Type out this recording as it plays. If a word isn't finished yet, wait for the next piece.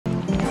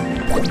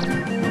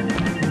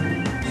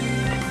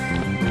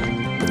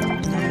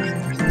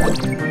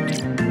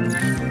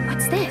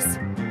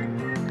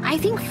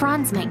think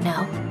Franz might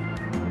know.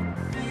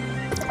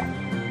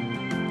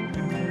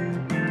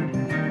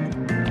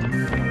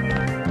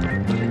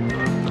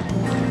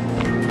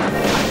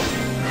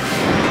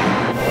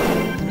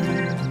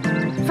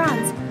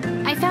 Franz,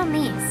 I found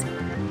these.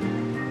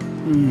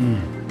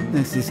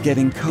 This is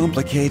getting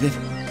complicated.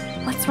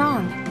 What's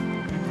wrong?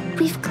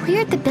 We've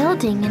cleared the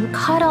building and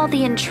caught all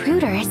the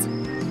intruders.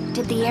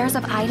 Did the heirs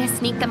of Ida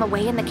sneak them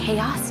away in the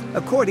chaos?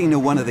 According to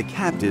one of the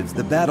captives,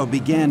 the battle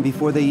began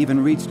before they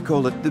even reached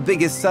Kola. The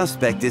biggest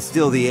suspect is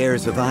still the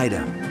heirs of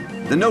Ida.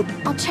 The note...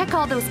 I'll check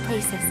all those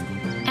places.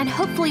 And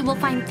hopefully we'll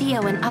find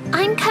Theo and Up.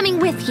 I'm coming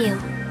with you.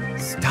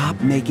 Stop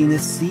making a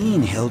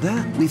scene,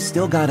 Hilda. We've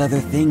still got other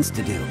things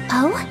to do.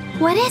 Oh?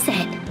 What is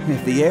it?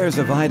 If the heirs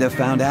of Ida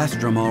found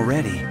Astrum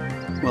already,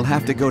 we'll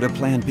have to go to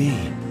Plan B.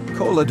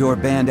 Kolador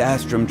banned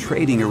Astrum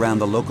trading around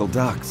the local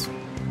docks.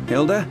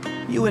 Hilda,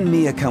 you and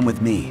Mia come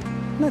with me.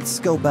 Let's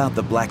scope out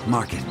the black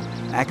market.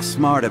 Act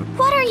smart.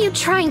 What are you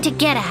trying to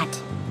get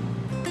at?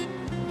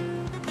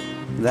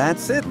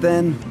 That's it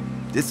then.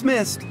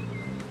 Dismissed.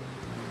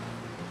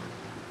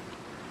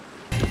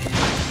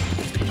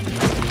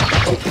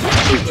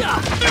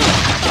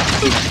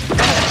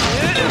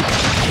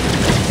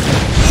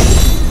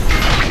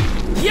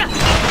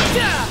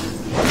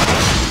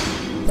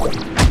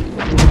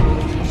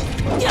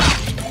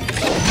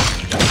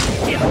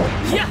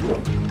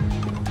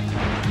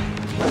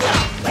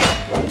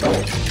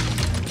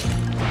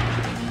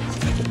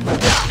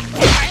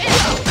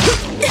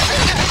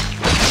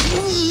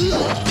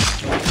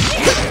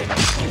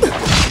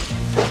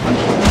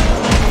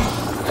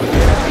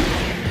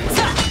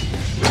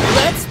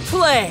 Let's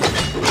play!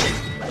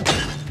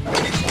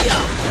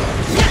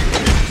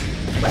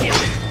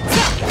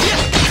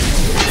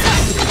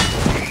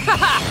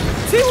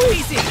 Too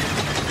easy!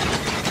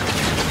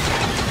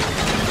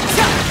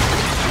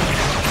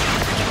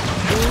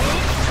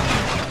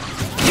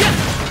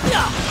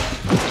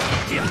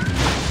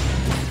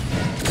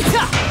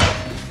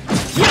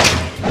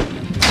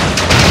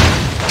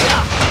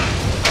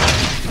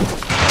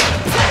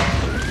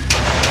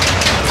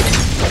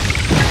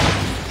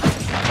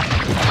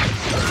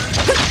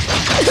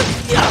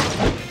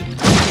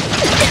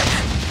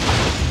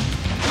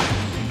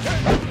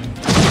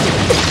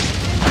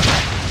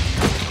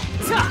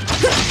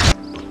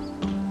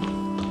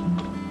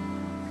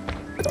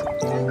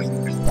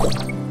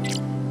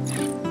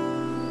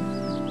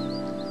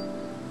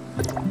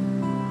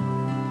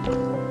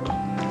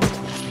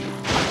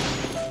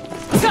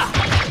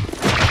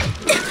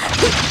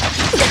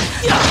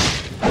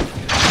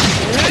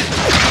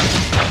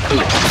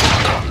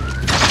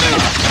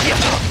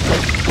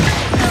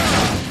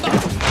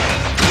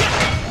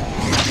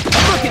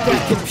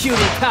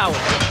 Computing power.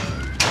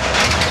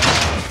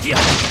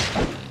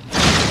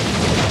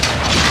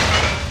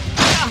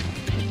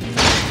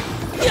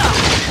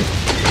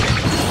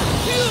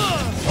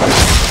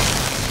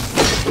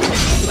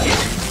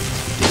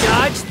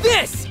 Dodge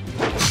this.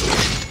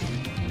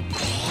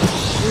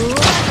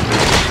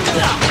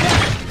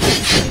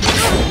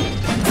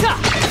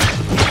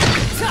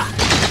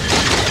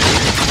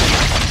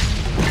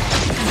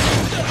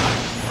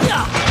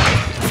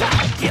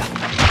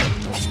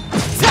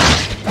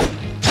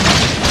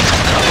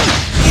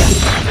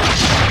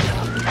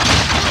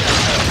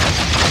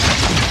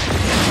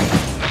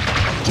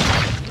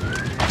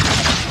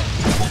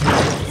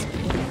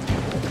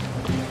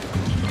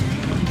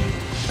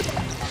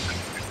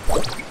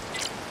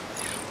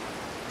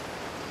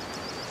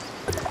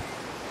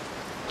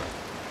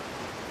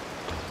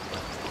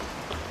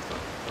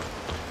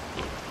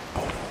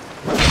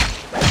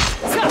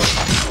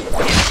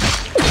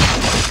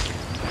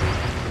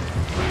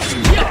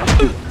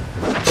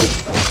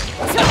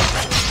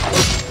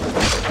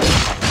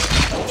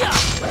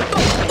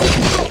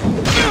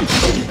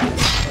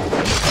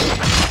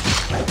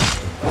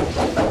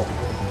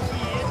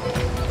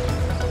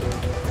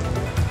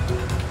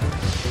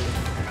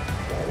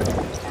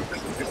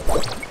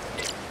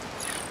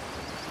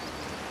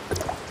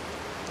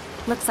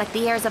 Looks like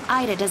the heirs of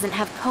Ida doesn't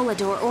have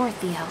Kolador or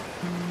Theo.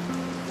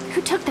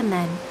 Who took them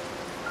then?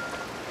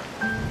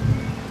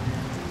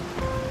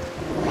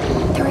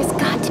 There has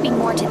got to be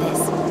more to this.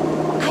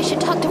 I should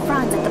talk to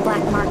Franz at the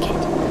black market.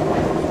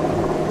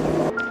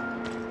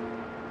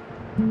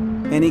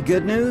 Any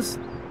good news?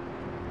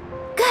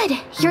 Good,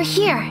 you're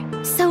here.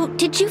 So,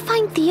 did you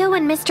find Theo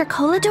and Mr.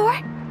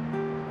 Kolador?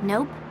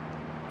 Nope.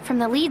 From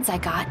the leads I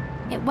got,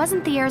 it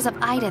wasn't the heirs of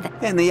Ida that...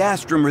 And the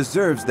Astrum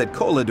reserves that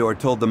Kolador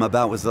told them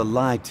about was a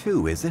lie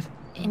too, is it?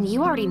 And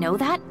you already know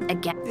that?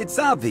 Again? It's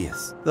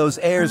obvious. Those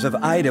heirs of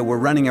Ida were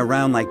running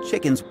around like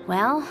chickens.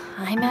 Well,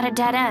 I'm at a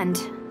dead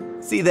end.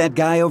 See that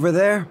guy over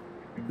there?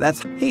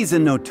 He's a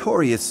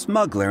notorious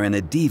smuggler and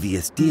a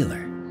devious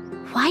dealer.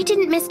 Why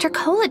didn't Mr.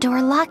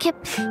 Kolador lock him...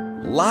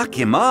 Lock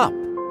him up?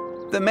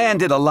 The man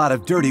did a lot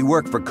of dirty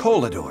work for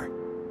Kolador.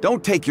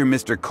 Don't take your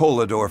Mr.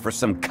 Kolador for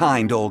some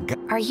kind old guy.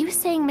 Are you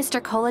saying Mr.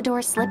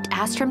 Kolador slipped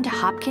Astrum to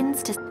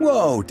Hopkins to...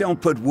 Whoa,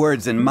 don't put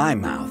words in my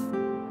mouth.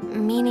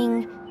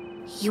 Meaning,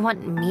 you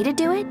want me to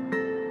do it?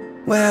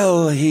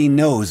 Well, he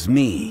knows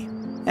me.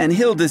 And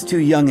Hilda's too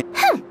young.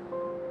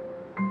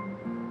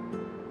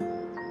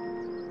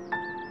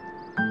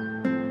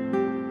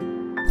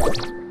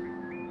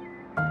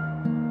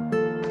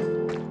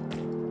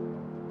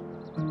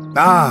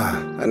 Ah,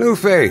 a new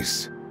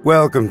face.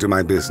 Welcome to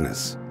my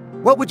business.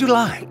 What would you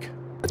like?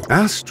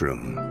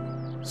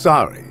 Astrum?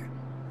 Sorry.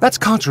 That's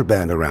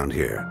contraband around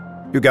here.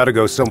 You gotta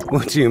go some—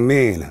 What do you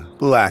mean,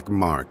 black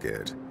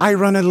market? I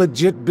run a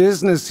legit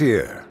business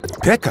here.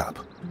 Pickup?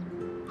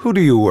 Who do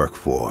you work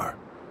for?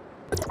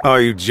 Are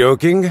you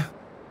joking?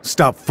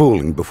 Stop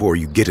fooling before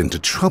you get into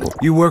trouble.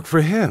 You work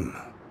for him.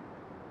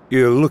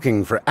 You're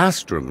looking for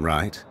Astrum,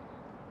 right?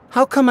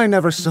 How come I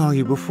never saw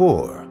you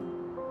before?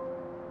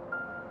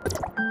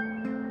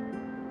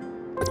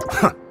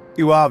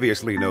 You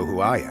obviously know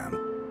who I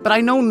am, but I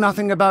know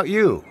nothing about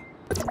you.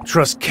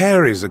 Trust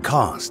carries a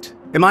cost.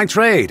 In my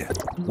trade,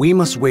 we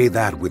must weigh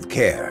that with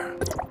care.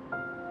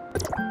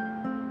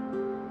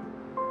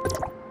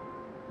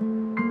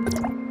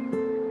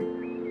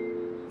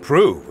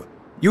 Prove.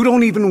 You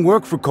don't even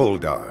work for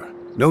Koldar.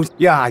 No,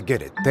 yeah, I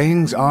get it.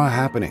 Things are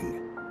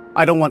happening.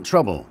 I don't want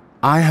trouble.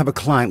 I have a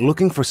client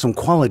looking for some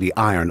quality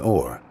iron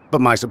ore,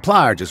 but my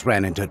supplier just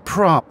ran into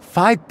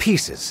 5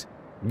 pieces.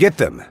 Get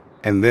them,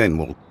 and then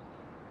we'll...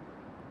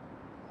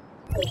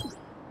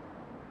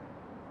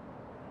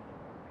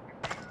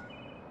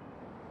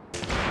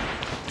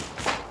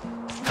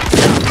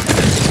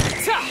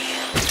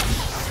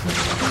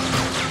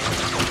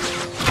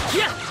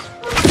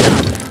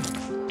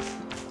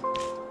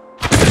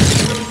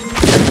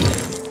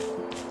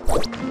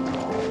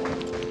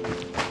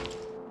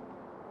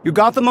 You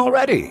got them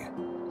already?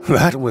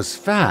 That was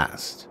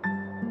fast.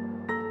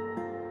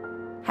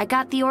 I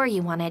got the ore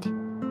you wanted.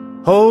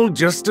 Hold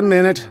just a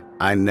minute.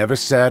 I never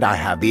said I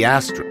have the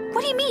Astrum.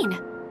 What do you mean?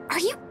 Are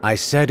you— I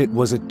said it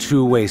was a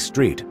two-way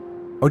street.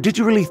 Or did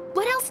you really—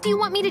 What else do you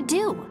want me to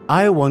do?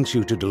 I want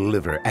you to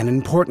deliver an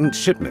important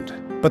shipment.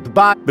 But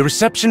the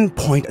reception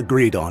point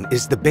agreed on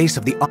is the base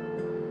of the—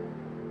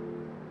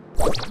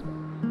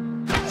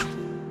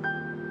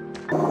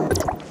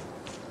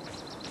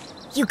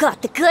 You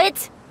got the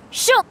goods?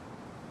 Show—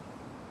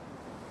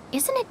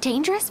 Isn't it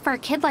dangerous for a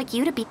kid like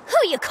you to be—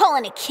 Who you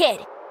calling a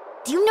kid?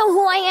 Do you know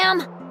who I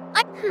am?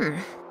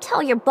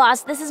 Tell your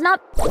boss this is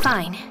not—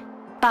 Fine.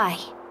 Bye.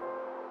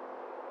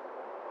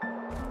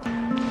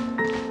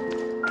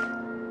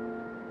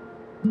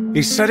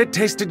 He said it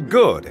tasted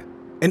good.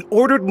 And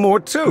ordered more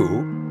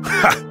too?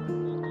 Ha!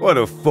 What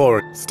a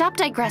foreign— Stop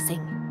digressing.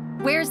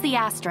 Where's the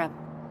Astrum?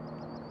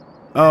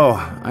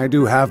 Oh, I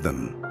do have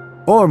them.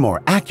 Or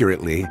more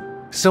accurately,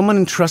 someone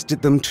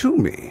entrusted them to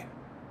me.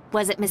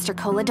 Was it Mr.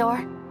 Kolador?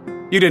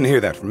 You didn't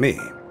hear that from me.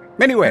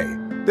 Anyway,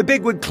 the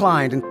bigwig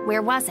client and—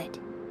 Where was it?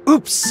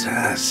 Oops,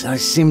 I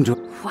seem to—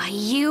 Why,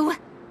 you—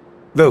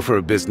 Though for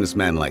a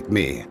businessman like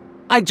me,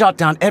 I jot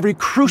down every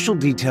crucial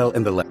detail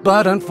in the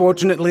but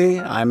unfortunately,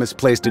 I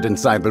misplaced it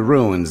inside the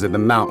ruins in the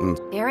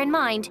mountains. Bear in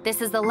mind,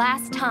 this is the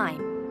last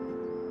time.